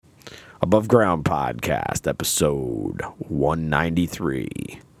Above Ground Podcast, episode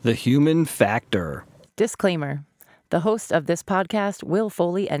 193. The Human Factor. Disclaimer. The hosts of this podcast, Will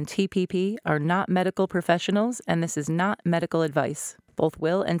Foley and TPP, are not medical professionals, and this is not medical advice. Both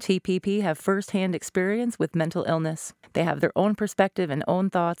Will and TPP have firsthand experience with mental illness. They have their own perspective and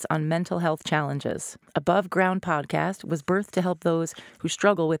own thoughts on mental health challenges. Above Ground Podcast was birthed to help those who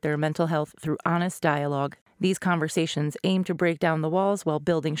struggle with their mental health through honest dialogue. These conversations aim to break down the walls while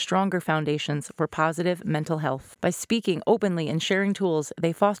building stronger foundations for positive mental health. By speaking openly and sharing tools,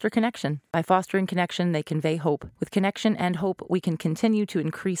 they foster connection. By fostering connection, they convey hope. With connection and hope, we can continue to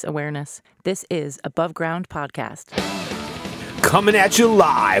increase awareness. This is Above Ground Podcast. Coming at you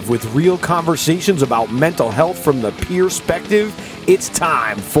live with real conversations about mental health from the perspective. It's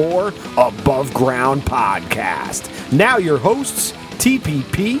time for Above Ground Podcast. Now your hosts,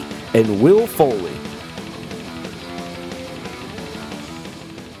 TPP and Will Foley.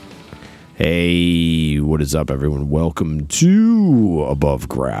 Hey, what is up, everyone? Welcome to Above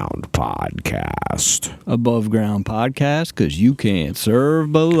Ground Podcast. Above Ground Podcast, because you can't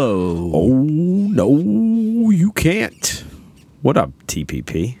serve below. Oh, no, you can't. What up,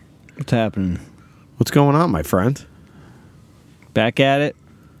 TPP? What's happening? What's going on, my friend? Back at it.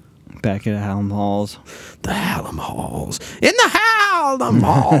 Back at Hallam Halls. The Hallam Halls. In the Hallam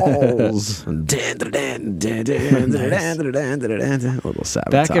Halls. A little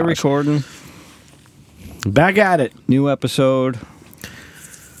sabotage. Back at recording. Back at it. New episode.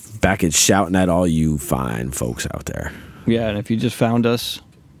 Back at shouting at all you fine folks out there. Yeah, and if you just found us,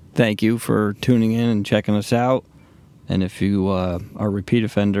 thank you for tuning in and checking us out. And if you are repeat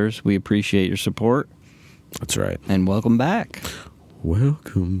offenders, we appreciate your support. That's right. And welcome back.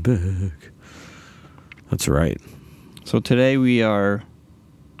 Welcome back. That's right. So today we are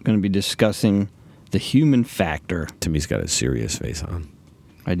going to be discussing the human factor. Timmy's got a serious face on.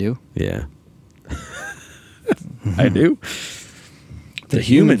 I do? Yeah. I do. The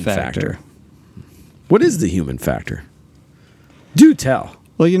human factor. What is the human factor? Do tell.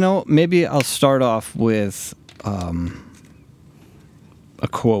 Well, you know, maybe I'll start off with a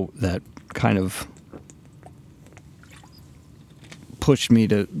quote that kind of pushed me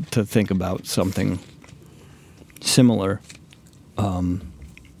to think about something similar. Kind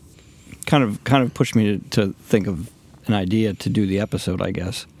of pushed me to think of an idea to do the episode, I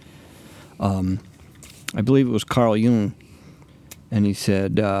guess. I believe it was Carl Jung, and he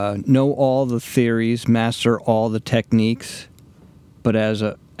said, know all the theories, master all the techniques, but as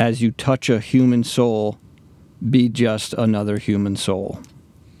you touch a human soul, be just another human soul.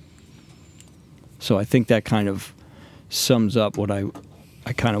 So I think that kind of sums up what I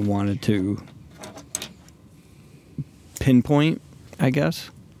kind of wanted to pinpoint, I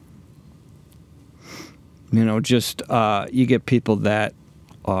guess. You know, just you get people that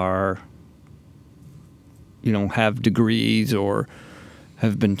are, you know, have degrees or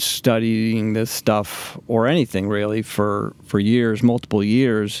have been studying this stuff or anything really for years, multiple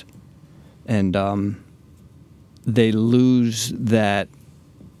years, and they lose the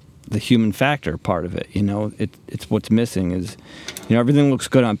human factor part of it. You know, it's what's missing is, you know, everything looks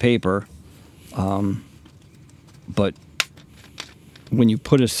good on paper, but when you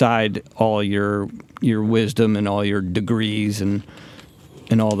put aside all your wisdom and all your degrees and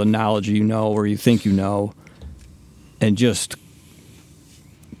all the knowledge you know or you think you know, and just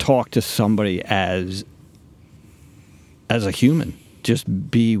talk to somebody as a human,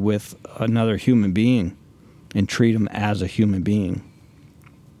 just be with another human being and treat them as a human being.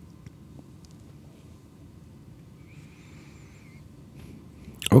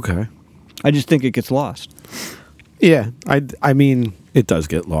 Okay. I just think it gets lost. Yeah, I mean, it does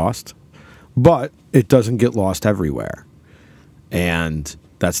get lost, but it doesn't get lost everywhere. And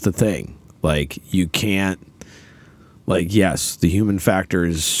that's the thing. Like, you can't, like, yes, the human factor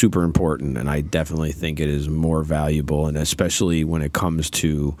is super important, and I definitely think it is more valuable, and especially when it comes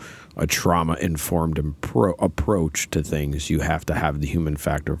to a trauma-informed approach to things, you have to have the human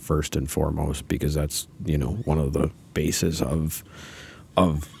factor first and foremost, because that's, you know, one of the bases of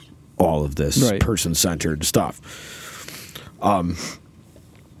all of this right. Person-centered stuff. I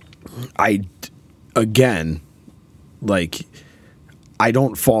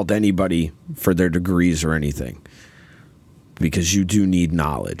don't fault anybody for their degrees or anything, because you do need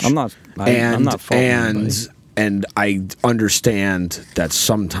knowledge. I'm not faulting anybody. And I understand that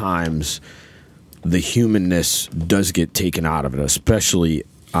sometimes the humanness does get taken out of it, especially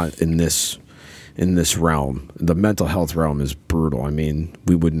in this realm. The mental health realm is brutal. I mean,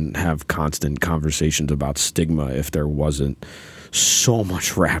 we wouldn't have constant conversations about stigma if there wasn't so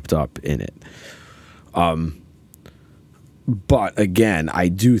much wrapped up in it. But again, I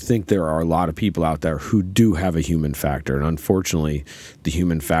do think there are a lot of people out there who do have a human factor, and unfortunately, the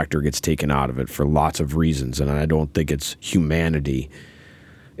human factor gets taken out of it for lots of reasons. And I don't think it's humanity.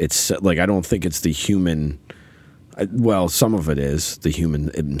 It's like I don't think it's the human. Well, some of it is the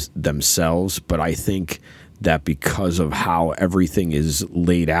human themselves, but I think that because of how everything is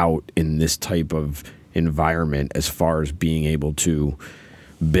laid out in this type of environment, as far as being able to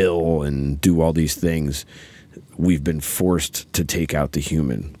bill and do all these things, we've been forced to take out the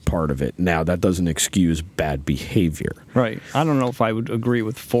human part of it. Now, that doesn't excuse bad behavior. Right. I don't know if I would agree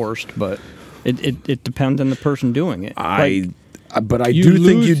with forced, but it depends on the person doing it. But I do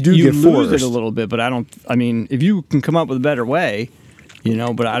think you do get forced. You lose it a little bit, but I mean, if you can come up with a better way,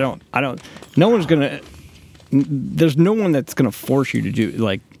 but I don't, no one's going to, there's no one that's going to force you to do,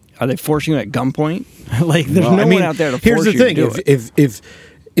 like, are they forcing you at gunpoint? Like, there's one out there to force you to do it. Here's the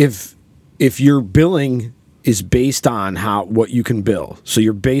thing. If your billing is based on what you can bill, so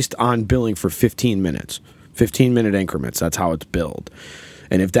you're based on billing for 15 minutes, 15-minute increments, that's how it's billed.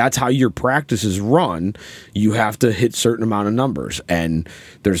 And if that's how your practice is run, you have to hit certain amount of numbers, and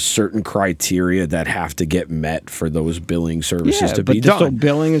there's certain criteria that have to get met for those billing services to be done. So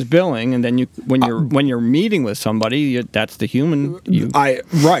billing is billing, and then when you're meeting with somebody, that's the human.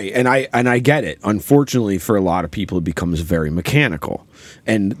 Right, and I get it. Unfortunately, for a lot of people, it becomes very mechanical,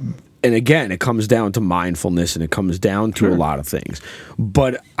 and again, it comes down to mindfulness, and it comes down to a lot of things.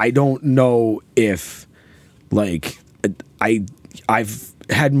 But I don't know if, like, I've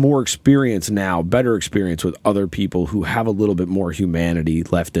had more experience now, better experience with other people who have a little bit more humanity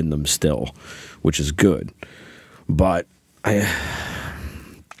left in them still, which is good. But I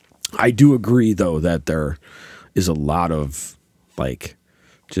do agree, though, that there is a lot of, like,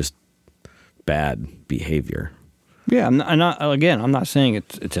 just bad behavior. Yeah, I'm not saying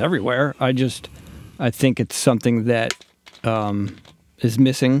it's everywhere. I think it's something that is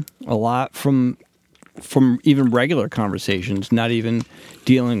missing a lot from even regular conversations, not even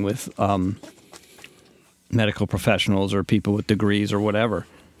dealing with medical professionals or people with degrees or whatever.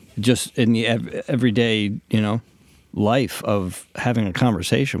 Just in the everyday, life of having a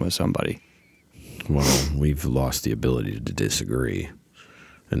conversation with somebody. Well, we've lost the ability to disagree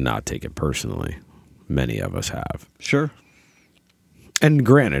and not take it personally. Many of us have. Sure. And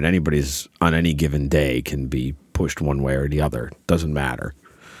granted, anybody's on any given day can be pushed one way or the other. Doesn't matter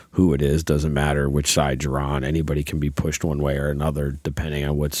who it is, doesn't matter which side you're on. Anybody can be pushed one way or another depending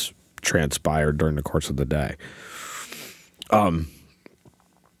on what's transpired during the course of the day. And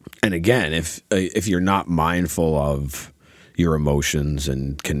again, if you're not mindful of your emotions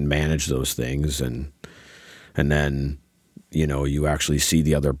and can manage those things, and then you actually see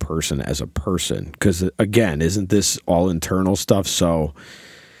the other person as a person, because again, isn't this all internal stuff? So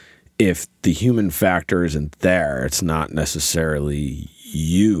if the human factor isn't there, it's not necessarily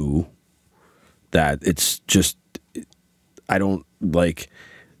you, that it's just, I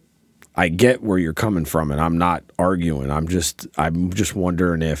get where you're coming from, and I'm not arguing. I'm just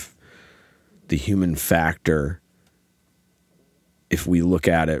wondering if the human factor, if we look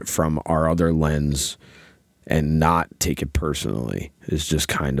at it from our other lens and not take it personally, is just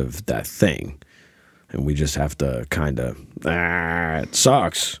kind of that thing. And we just have to kind of, it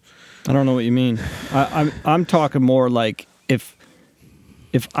sucks. I don't know what you mean. I'm talking more like if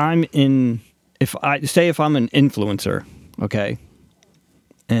I'm an influencer, okay,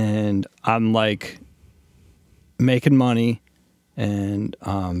 and I'm like making money and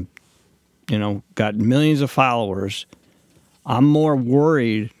got millions of followers, I'm more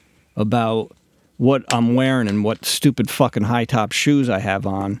worried about what I'm wearing and what stupid fucking high top shoes I have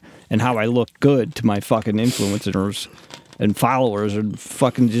on and how I look good to my fucking influencers and followers, are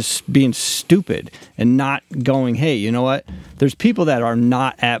fucking just being stupid and not going, hey, you know what? There's people that are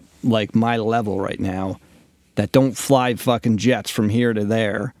not at like my level right now that don't fly fucking jets from here to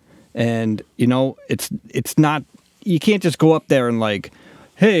there. And, it's not, you can't just go up there and like,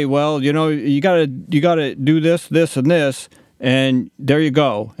 hey, well, you gotta do this, this, and this, and there you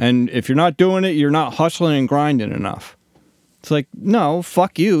go. And if you're not doing it, you're not hustling and grinding enough. It's like, no,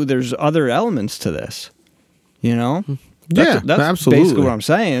 fuck you. There's other elements to this, That's absolutely basically what I'm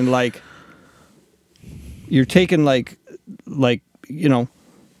saying. Like, you're taking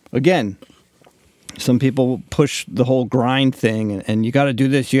again, some people push the whole grind thing, and you got to do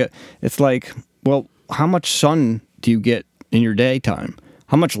this. It's like, well, how much sun do you get in your daytime?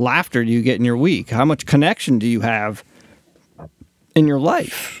 How much laughter do you get in your week? How much connection do you have in your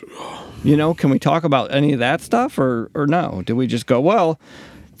life? Can we talk about any of that stuff or no? Do we just go, well,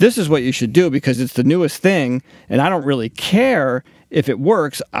 this is what you should do because it's the newest thing, and I don't really care if it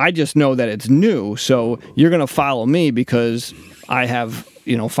works, I just know that it's new. So you're going to follow me because I have,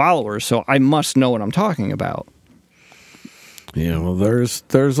 followers. So I must know what I'm talking about. Yeah, well,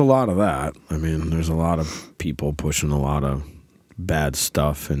 there's a lot of that. I mean, there's a lot of people pushing a lot of bad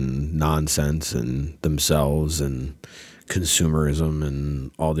stuff and nonsense and themselves and consumerism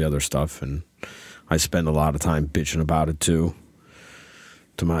and all the other stuff. And I spend a lot of time bitching about it too,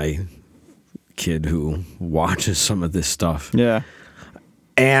 to my kid who watches some of this stuff. Yeah.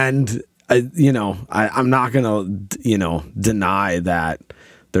 And, I'm not going to, deny that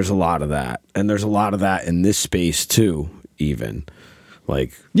there's a lot of that. And there's a lot of that in this space too, even.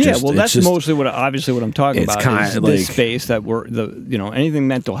 Like, that's mostly what I'm talking about. It's is this space that we're anything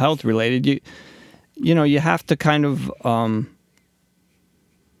mental health related. You have to kind of I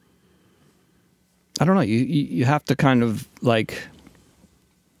don't know. You have to kind of like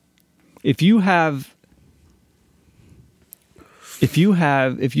if you're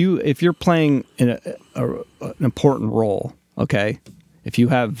playing in an important role, okay. If you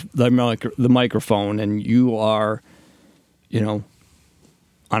have the microphone and you are,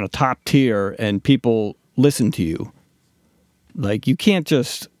 on a top tier and people listen to you, like you can't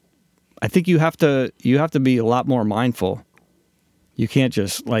just. I think you have to be a lot more mindful. You can't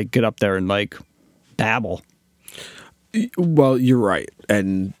just like get up there and like babble. Well, you're right,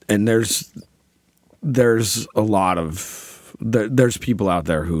 and there's a lot of there's people out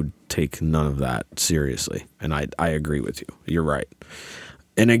there who take none of that seriously, and I agree with you. You're right,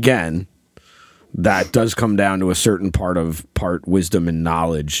 and again, that does come down to a certain part wisdom and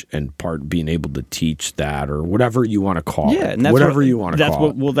knowledge, and part being able to teach that, or whatever you want to call it. And that's whatever you want to call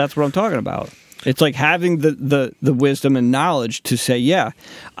it. Well, that's what I'm talking about. It's like having the wisdom and knowledge to say, yeah,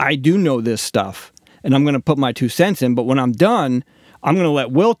 I do know this stuff, and I'm going to put my 2 cents in, but when I'm done, I'm going to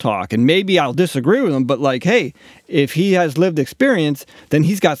let Will talk, and maybe I'll disagree with him, but like, hey, if he has lived experience, then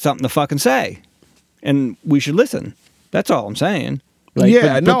he's got something to fucking say, and we should listen. That's all I'm saying. Like,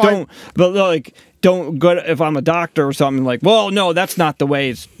 don't go if I'm a doctor or something like, well, no, that's not the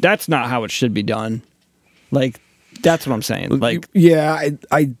way that's not how it should be done. Like, that's what I'm saying. Like, yeah,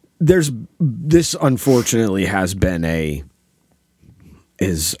 there's this unfortunately has been I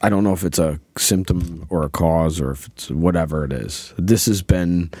don't know if it's a symptom or a cause or if it's whatever it is. This has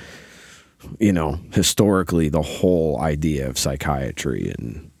been, historically the whole idea of psychiatry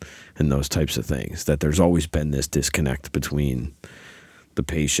and those types of things, that there's always been this disconnect between the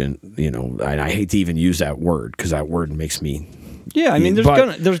patient, and I hate to even use that word because that word makes me. Yeah, I mean,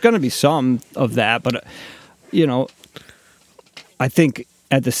 there's gonna be some of that, but I think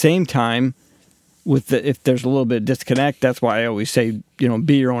at the same time, if there's a little bit of disconnect, that's why I always say,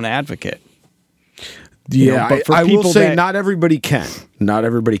 be your own advocate. Yeah, but for I will people say not everybody can. Not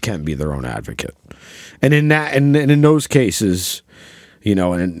everybody can be their own advocate, and in that, and in those cases,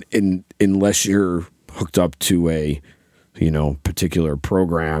 and unless you're hooked up to a particular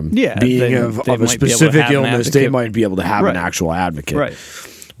program, being of a specific illness, they might be able to have an actual advocate. Right.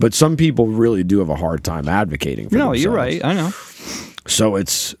 But some people really do have a hard time advocating for themselves. You're right. I know. So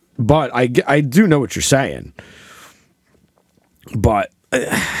but I do know what you're saying. But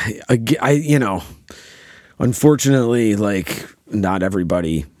unfortunately, like, not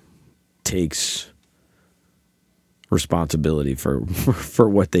everybody takes responsibility for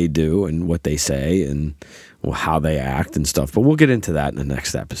what they do and what they say and how they act and stuff. But we'll get into that in the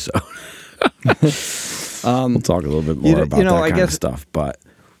next episode. We'll talk a little bit more about that kind of stuff. But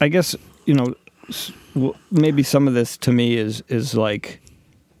I guess, maybe some of this to me is like,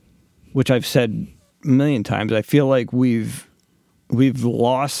 which I've said a million times, I feel like we've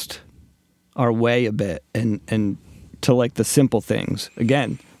lost our way a bit and to like the simple things.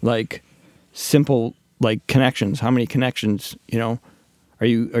 Again, like simple like connections. How many connections, are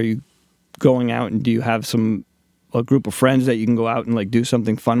you going out, and do you have a group of friends that you can go out and like do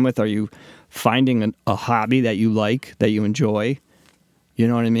something fun with? Are you finding a hobby that you like, that you enjoy? You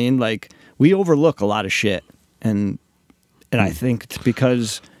know what I mean? Like, we overlook a lot of shit, and I think it's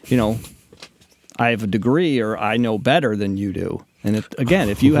because, I have a degree or I know better than you do. And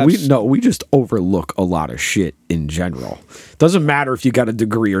if you have... we just overlook a lot of shit in general. Doesn't matter if you got a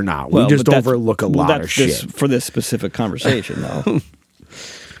degree or not. We just overlook a lot of shit. For this specific conversation, though.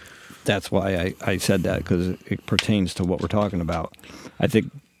 That's why I said that, because it pertains to what we're talking about. I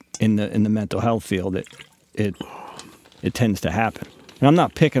think in the mental health field, it tends to happen. And I'm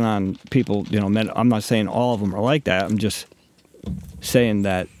not picking on people, I'm not saying all of them are like that. I'm just saying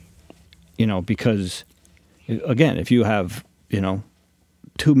that, because, again, if you have, 2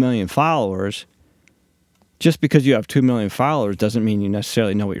 million followers, just because you have 2 million followers doesn't mean you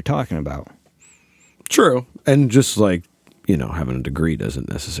necessarily know what you're talking about. True. And just like having a degree doesn't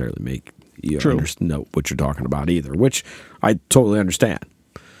necessarily make you True. know what you're talking about either, which I totally understand.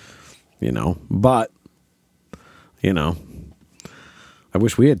 But I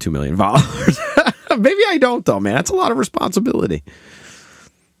wish we had 2 million followers. Maybe I don't, though, man. That's a lot of responsibility.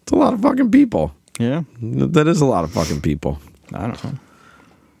 It's a lot of fucking people. Yeah. That is a lot of fucking people. I don't know.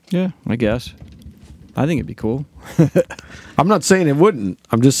 Yeah, I guess. I think it'd be cool. I'm not saying it wouldn't.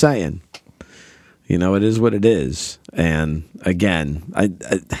 I'm just saying, it is what it is. And again,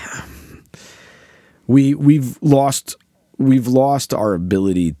 we've lost our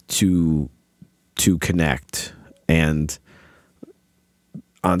ability to connect, and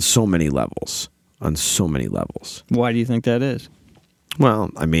on so many levels. Why do you think that is? Well,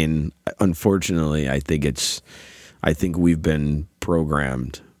 I mean, unfortunately, I think we've been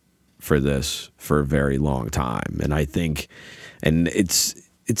programmed for this for a very long time, and I think, and it's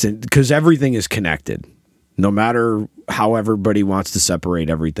because everything is connected, no matter how everybody wants to separate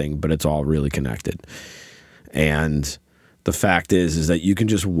everything, but it's all really connected. And the fact is that you can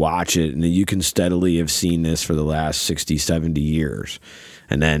just watch it, and you can steadily have seen this for the last 60, 70 years.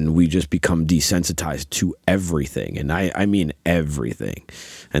 And then we just become desensitized to everything. And I mean everything.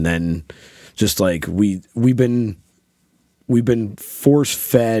 And then just like we've been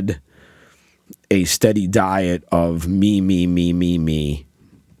force-fed a steady diet of me.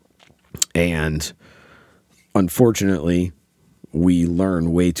 And unfortunately, we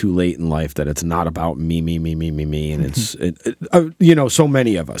learn way too late in life that it's not about me. And it's, so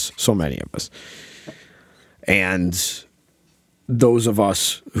many of us. And those of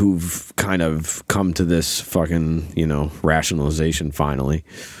us who've kind of come to this fucking, rationalization finally,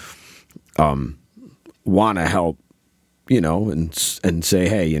 want to help, and say,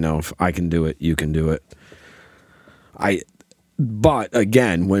 hey, if I can do it, you can do it. But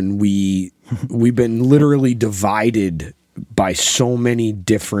again, when we've been literally divided by so many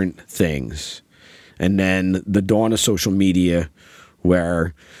different things, and then the dawn of social media,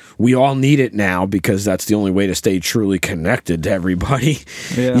 where we all need it now because that's the only way to stay truly connected to everybody.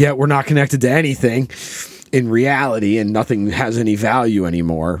 Yeah. Yet we're not connected to anything in reality, and nothing has any value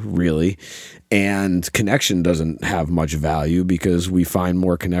anymore, really. And connection doesn't have much value because we find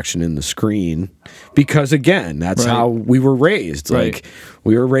more connection in the screen. Because again, that's Right. how we were raised. Right. Like,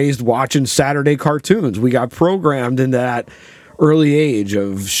 we were raised watching Saturday cartoons. We got programmed into that early age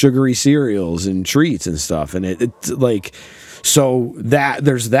of sugary cereals and treats and stuff. And it's like, so that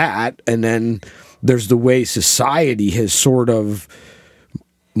there's that, and then there's the way society has sort of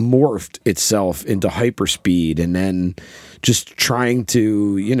morphed itself into hyperspeed, and then just trying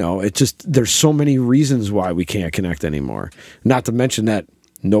to, it just, there's so many reasons why we can't connect anymore. Not to mention that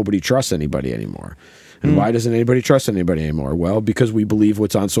nobody trusts anybody anymore. And why doesn't anybody trust anybody anymore? Well, because we believe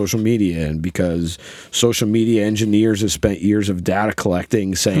what's on social media, and because social media engineers have spent years of data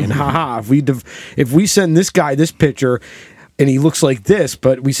collecting, saying, haha, if we send this guy this picture and he looks like this,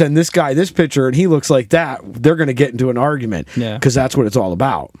 but we send this guy this picture and he looks like that, they're going to get into an argument, because that's what it's all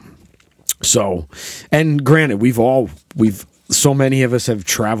about. So, and granted, so many of us have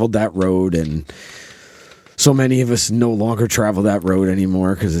traveled that road, and so many of us no longer travel that road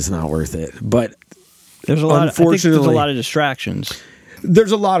anymore because it's not worth it. But there's a lot. I think there's a unfortunately, lot of distractions.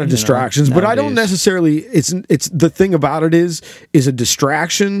 There's a lot of distractions, but I don't nowadays. necessarily. It's the thing about it is a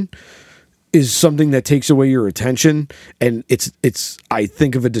distraction is something that takes away your attention, and it's I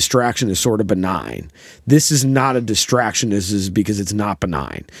think of a distraction as sort of benign. This is not a distraction. This is because it's not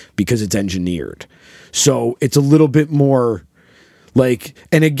benign, because it's engineered. So it's a little bit more like,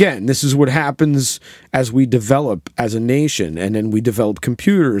 and again, this is what happens as we develop as a nation, and then we develop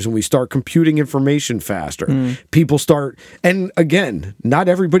computers and we start computing information faster. People start, and again, not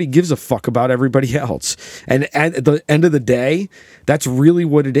everybody gives a fuck about everybody else. And at the end of the day, that's really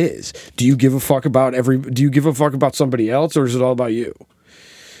what it is. Do you give a fuck about somebody else, or is it all about you?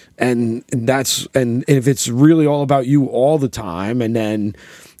 And if it's really all about you all the time, and then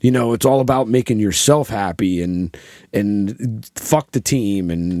it's all about making yourself happy and fuck the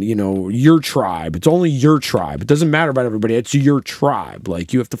team and your tribe. It's only your tribe. It doesn't matter about everybody. It's your tribe.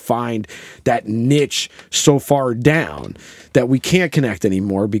 Like, you have to find that niche so far down that we can't connect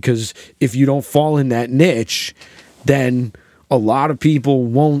anymore, because if you don't fall in that niche, then a lot of people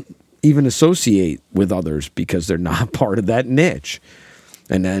won't even associate with others because they're not part of that niche.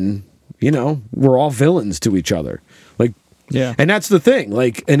 And then, we're all villains to each other. Like, Yeah. and that's the thing.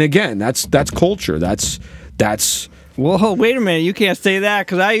 Like, and again, that's culture. That's. Whoa, wait a minute! You can't say that,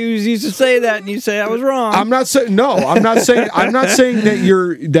 because I used to say that, and you say I was wrong. I'm not saying no. I'm not saying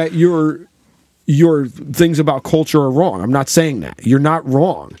that you're your things about culture are wrong. I'm not saying that. You're not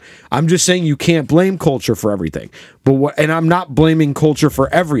wrong. I'm just saying you can't blame culture for everything. And I'm not blaming culture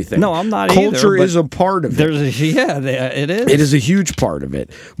for everything. No, I'm not culture either. Is a part of it. It is. It is a huge part of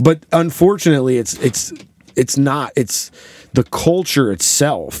it. But unfortunately, it's not. It's the culture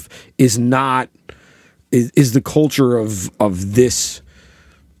itself is not is the culture of this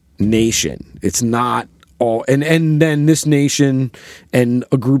nation. It's not all, and then this nation and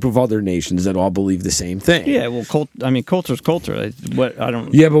a group of other nations that all believe the same thing. Yeah, well, culture's culture.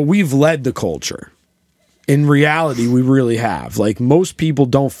 Yeah, but we've led the culture. In reality, we really have. Like, most people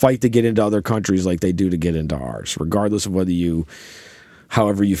don't fight to get into other countries like they do to get into ours, regardless of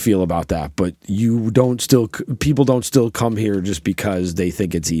however you feel about that. But people don't still come here just because they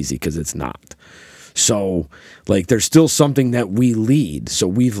think it's easy, because it's not. So, like, there's still something that we lead. So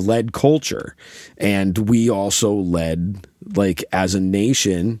we've led culture, and we also led, like, as a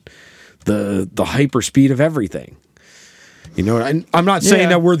nation, the hyperspeed of everything. You know, and I'm not saying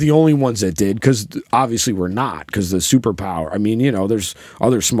that we're the only ones that did, because obviously we're not, because the superpower, I mean, you know, there's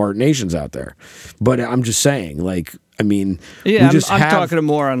other smart nations out there. But I'm just saying, like, I mean, I'm talking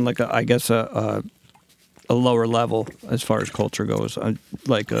more on, like, a lower level as far as culture goes.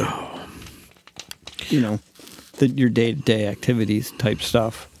 Like, you know, your day-to-day activities type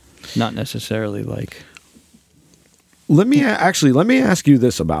stuff, not necessarily like... Let me ask you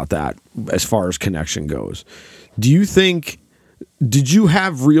this about that as far as connection goes. Did you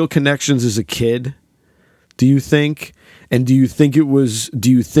have real connections as a kid? Do you think it was,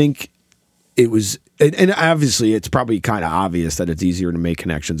 and obviously it's probably kind of obvious that it's easier to make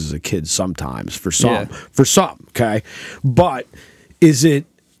connections as a kid sometimes for some, okay? But is it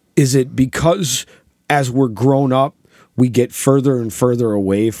because as we're grown up, we get further and further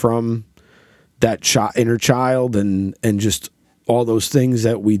away from that inner child and just all those things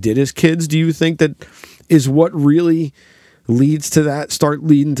that we did as kids? Do you think that is what really leads to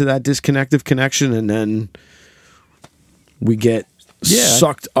that disconnected connection, and then we get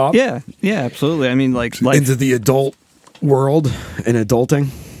sucked up? Yeah, absolutely. I mean, like into the adult world and adulting.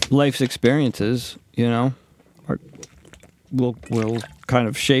 Life's experiences, you know, will kind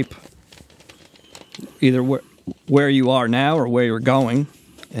of shape either where you are now or where you're going,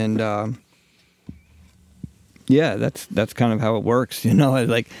 and that's kind of how it works, you know.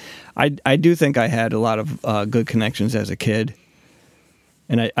 Like, I do think I had a lot of good connections as a kid,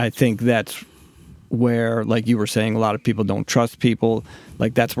 and I think that's where, like you were saying, a lot of people don't trust people.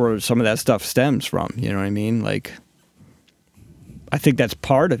 Like, that's where some of that stuff stems from, you know what I mean? Like, I think that's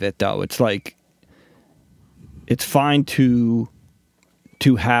part of it, though. It's like, it's fine to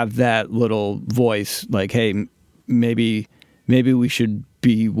have that little voice, like, hey, maybe we should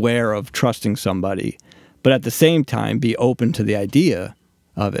beware of trusting somebody, but at the same time be open to the idea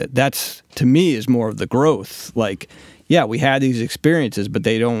of it. That's, to me, is more of the growth. Like, yeah, we had these experiences, but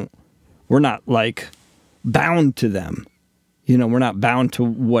we're not, like, bound to them. You know, we're not bound to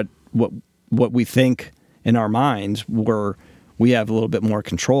what we think in our minds. We have a little bit more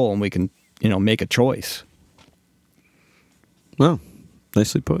control, and we can, you know, make a choice. Well,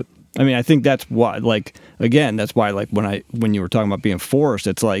 nicely put. I mean, I think that's why, like, again, that's why, like, when you were talking about being forced,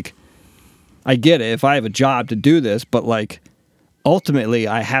 it's like, I get it. If I have a job to do this, but, like, ultimately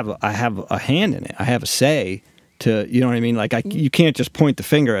I have a hand in it. I have a say to, you know what I mean? Like, you can't just point the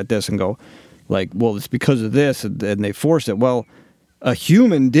finger at this and go, like, well, it's because of this, and they forced it. Well, a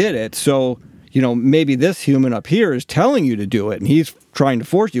human did it, so, you know, maybe this human up here is telling you to do it, and he's trying to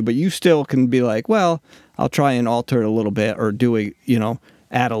force you, but you still can be like, well, I'll try and alter it a little bit, or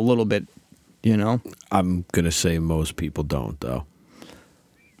add a little bit, you know? I'm going to say most people don't, though.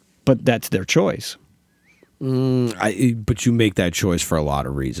 But that's their choice. But you make that choice for a lot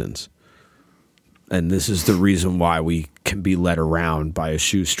of reasons. And this is the reason why we can be led around by a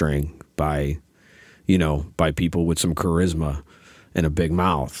shoestring, by people with some charisma and a big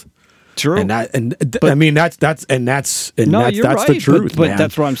mouth. True. And that's right, the truth. But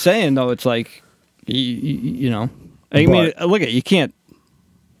that's what I'm saying, though. It's like, you know, I mean, look at, you can't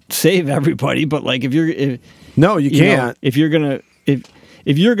save everybody, but, like, you can't. If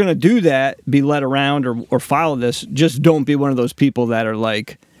you're gonna do that, be led around or follow this, just don't be one of those people that are,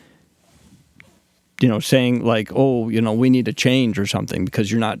 like, you know, saying, like, oh, you know, we need to change or something, because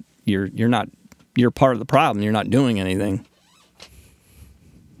you're part of the problem. You're not doing anything.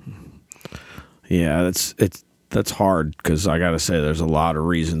 Yeah, that's hard, because I gotta say, there's a lot of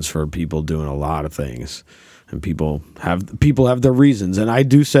reasons for people doing a lot of things, and people have their reasons, and I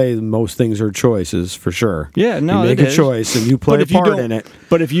do say most things are choices for sure. Yeah, no, you make a choice and you play a part in it.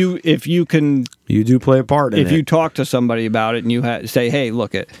 But if you can, you do play a part in it. If you talk to somebody about it and you say, hey,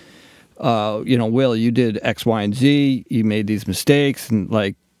 look, Will, you did X, Y, and Z. You made these mistakes, and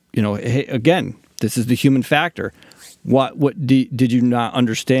hey, again, this is the human factor. Did you not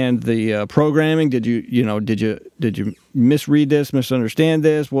understand the programming? Did you misread this, misunderstand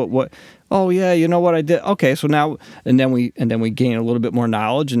this? What? Oh yeah, you know what I did. Okay, so now and then we gain a little bit more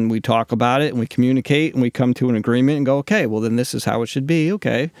knowledge, and we talk about it, and we communicate, and we come to an agreement, and go, okay, well then this is how it should be.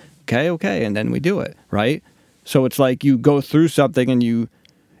 Okay, and then we do it, right? So it's like you go through something, and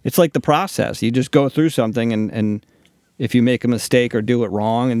it's like the process. You just go through something, and if you make a mistake or do it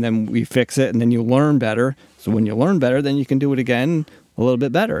wrong, and then we fix it, and then you learn better. So when you learn better, then you can do it again a little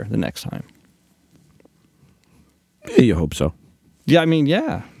bit better the next time. Yeah, you hope so. Yeah, I mean,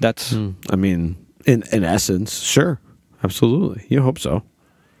 yeah, that's... I mean, in essence, sure. Absolutely. You hope so.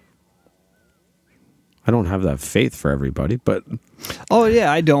 I don't have that faith for everybody, but... Oh,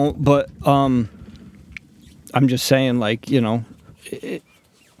 yeah, I don't, but I'm just saying,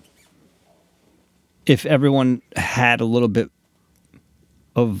 if everyone had a little bit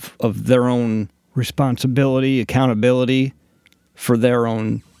of their own responsibility, accountability for their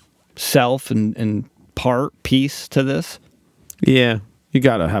own self and piece to this. Yeah, you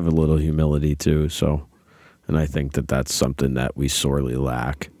got to have a little humility too. So, and I think that that's something that we sorely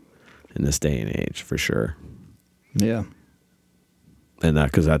lack in this day and age, for sure. Yeah, and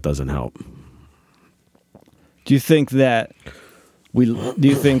because that doesn't help. Do you think that do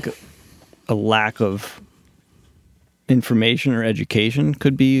you think a lack of information or education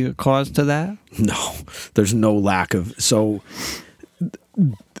could be a cause to that? No, there's no lack of. So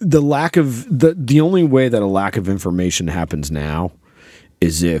the lack of the only way that a lack of information happens now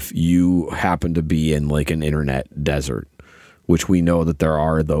is if you happen to be in like an internet desert, which we know that there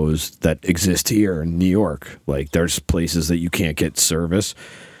are those that exist here in New York. Like there's places that you can't get service.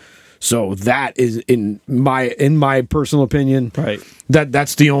 So that is in my personal opinion, right?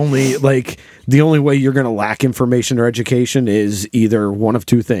 That's the only way you're going to lack information or education is either one of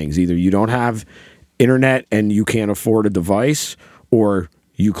two things: either you don't have internet and you can't afford a device, or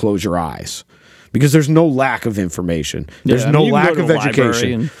you close your eyes. Because there's no lack of information. There's no lack of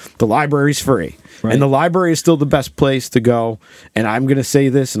education. The library's free, right. And the library is still the best place to go. And I'm going to say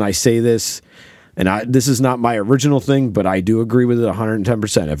this, and I say this. And this is not my original thing, but I do agree with it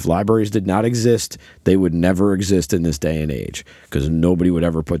 110%. If libraries did not exist, they would never exist in this day and age because nobody would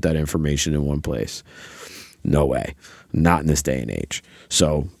ever put that information in one place. No way. Not in this day and age.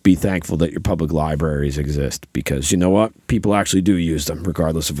 So be thankful that your public libraries exist because you know what? People actually do use them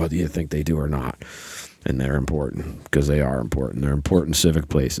regardless of whether you think they do or not. And they're important because they are important. They're important civic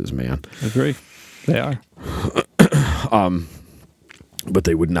places, man. I agree. They are. But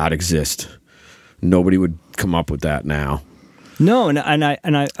they would not exist. Nobody would come up with that now. No,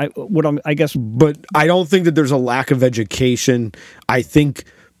 I guess, but I don't think that there's a lack of education. I think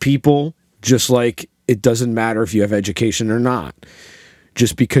people, just like it doesn't matter if you have education or not,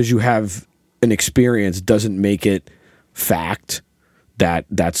 just because you have an experience doesn't make it fact that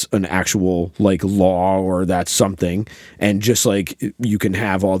that's an actual like law or that's something. And just like you can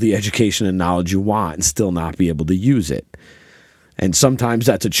have all the education and knowledge you want and still not be able to use it. And sometimes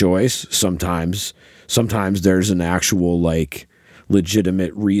that's a choice. Sometimes there's an actual like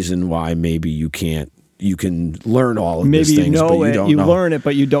legitimate reason why maybe you can learn all of these things, but you don't know. You learn it,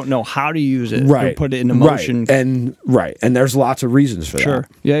 but you don't know how to use it. Right. Or put it into motion. Right. And there's lots of reasons for that. Sure.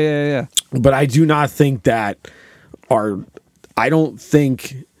 Yeah. But I do not think that I don't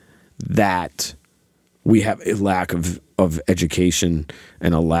think that we have a lack of education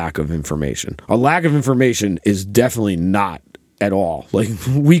and a lack of information. A lack of information is definitely not at all. Like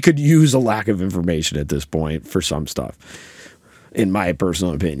we could use a lack of information at this point for some stuff, in my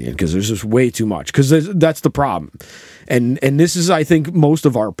personal opinion, because there's just way too much. Because that's the problem, and this is, I think, most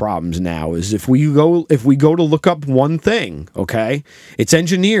of our problems now is if we go to look up one thing, okay, it's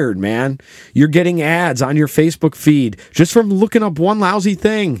engineered, man. You're getting ads on your Facebook feed just from looking up one lousy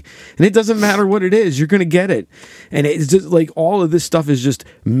thing, and it doesn't matter what it is, you're gonna get it, and it's just like all of this stuff is just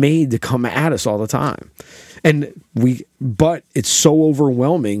made to come at us all the time. But it's so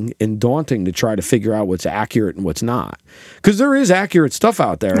overwhelming and daunting to try to figure out what's accurate and what's not. Because there is accurate stuff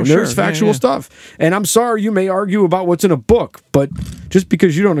out there, and there's factual stuff. And I'm sorry, you may argue about what's in a book, but just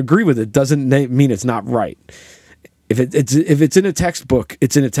because you don't agree with it doesn't mean it's not right. If it's in a textbook,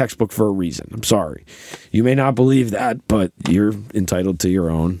 it's in a textbook for a reason. I'm sorry. You may not believe that, but you're entitled to your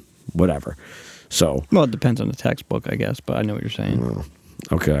own whatever. So, well, it depends on the textbook, I guess, but I know what you're saying. Well,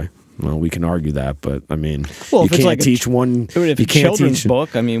 okay. Well, we can argue that, but I mean, well, you can't teach one. If it's a children's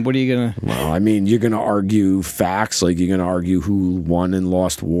book, I mean, what are you gonna? Well, I mean, you're gonna argue facts, like you're gonna argue who won and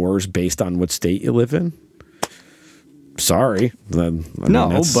lost wars based on what state you live in. sorry. Then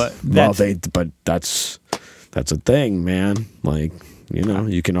but that's a thing, man. Like, you know,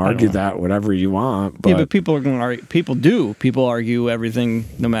 you can argue that whatever you want. But yeah, but people are going to argue. People do. People argue everything,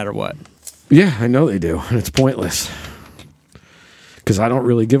 no matter what. Yeah, I know they do, and it's pointless. Because I don't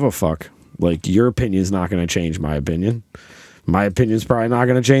really give a fuck. Like, your opinion's not going to change my opinion. My opinion's probably not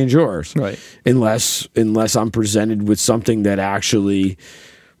going to change yours. Right. Unless I'm presented with something that actually,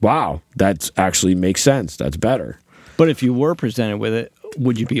 wow, that actually makes sense. That's better. But if you were presented with it,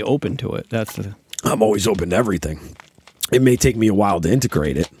 would you be open to it? I'm always open to everything. It may take me a while to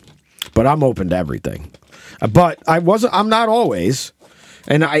integrate it, but I'm open to everything. But I'm not always.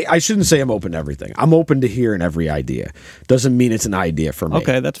 And I shouldn't say I'm open to everything. I'm open to hearing every idea. Doesn't mean it's an idea for me.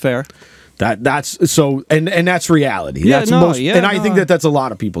 Okay, that's fair. That's so, and that's reality. Yeah, That's I think that's a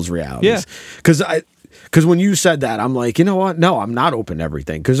lot of people's realities. Yeah. Because when you said that, I'm like, you know what? No, I'm not open to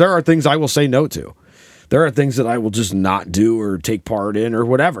everything. Because there are things I will say no to. There are things that I will just not do or take part in or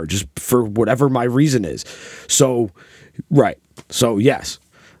whatever, just for whatever my reason is. So, right. So yes,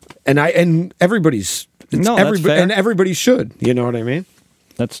 and everybody's that's fair. And everybody should. You know what I mean?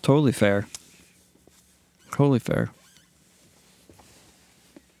 That's totally fair. Totally fair.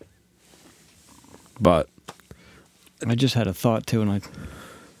 But I just had a thought too, and I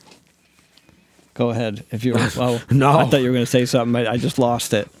go ahead if you. Oh no, I thought you were going to say something. I just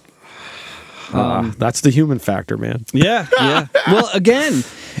lost it. That's the human factor, man. Yeah. Well, again,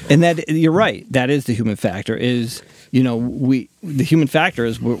 and that you're right. That is the human factor. Is the human factor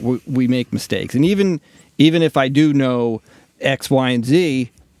is we make mistakes, and even if I do know X, Y, and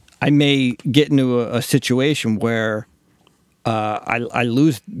Z, I may get into a situation where I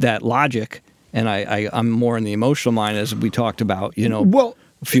lose that logic. And I'm more in the emotional mind, as we talked about, a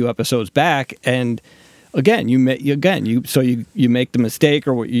few episodes back. And again, you make the mistake,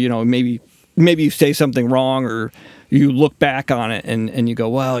 or maybe you say something wrong, or you look back on it and you go,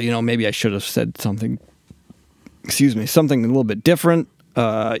 well, maybe I should have said something. Something a little bit different.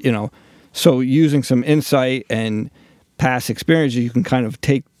 So using some insight and past experiences, you can kind of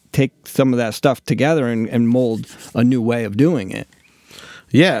take some of that stuff together and mold a new way of doing it.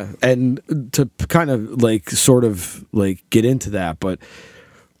 Yeah, and to kind of get into that, but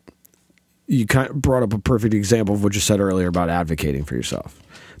you kind of brought up a perfect example of what you said earlier about advocating for yourself.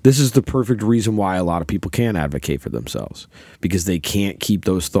 This is the perfect reason why a lot of people can't advocate for themselves, because they can't keep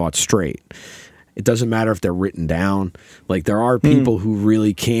those thoughts straight. It doesn't matter if they're written down. Like, there are people who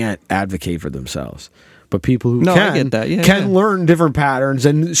really can't advocate for themselves. But people who I get that. can learn different patterns.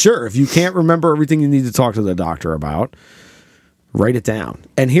 And sure, if you can't remember everything you need to talk to the doctor about, write it down.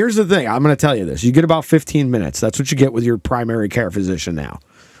 And here's the thing. I'm going to tell you this. You get about 15 minutes. That's what you get with your primary care physician now.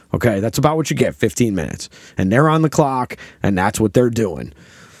 Okay? That's about what you get, 15 minutes. And they're on the clock, and that's what they're doing.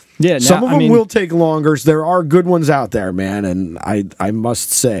 Yeah, some of them will take longer. There are good ones out there, man, and I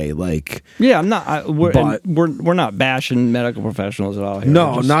must say, like, yeah, I'm not. We're not bashing medical professionals at all here.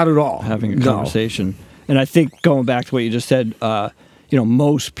 No, not at all. Having a conversation, and I think going back to what you just said,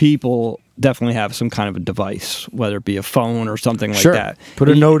 most people definitely have some kind of a device, whether it be a phone or something like that. Put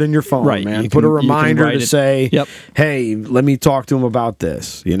a note in your phone, right, man. Put a reminder to say, yep, hey, let me talk to him about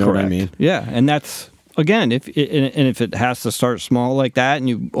this. You know Correct. what I mean? Yeah, and that's, again, if it has to start small like that and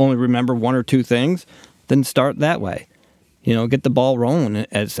you only remember one or two things, then start that way. Get the ball rolling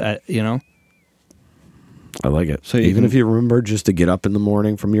I like it. So even if you remember just to get up in the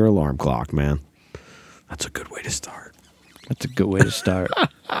morning from your alarm clock, man, that's a good way to start. That's a good way to start.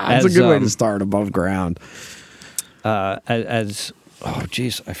 That's a good way to start above ground. Oh,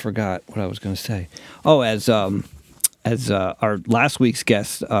 geez, I forgot what I was going to say. Oh, as our last week's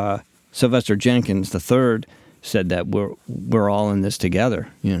guest, Sylvester Jenkins III, said that we're all in this together.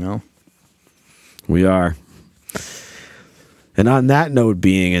 We are. And on that note,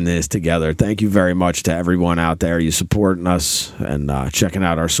 being in this together, thank you very much to everyone out there. You supporting us and checking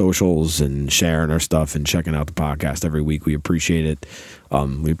out our socials and sharing our stuff and checking out the podcast every week. We appreciate it.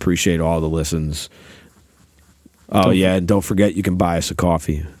 We appreciate all the listens. Oh, yeah, and don't forget, you can buy us a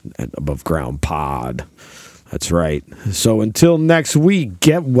coffee at Above Ground Pod. That's right. So until next week,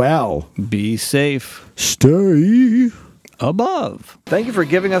 get well. Be safe. Stay above. Thank you for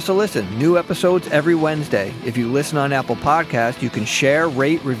giving us a listen. New episodes every Wednesday. If you listen on Apple Podcasts, you can share,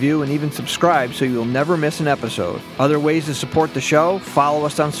 rate, review, and even subscribe so you'll never miss an episode. Other ways to support the show: follow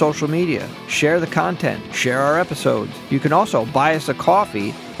us on social media, share the content, share our episodes. You can also buy us a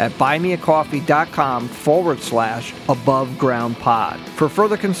coffee at buymeacoffee.com/abovegroundpod. For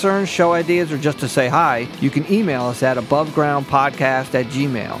further concerns, show ideas, or just to say hi, you can email us at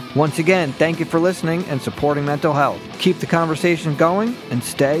abovegroundpodcast@gmail.com. Once again, thank you for listening and supporting mental health. Keep the conversation going and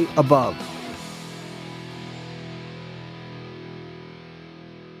stay above.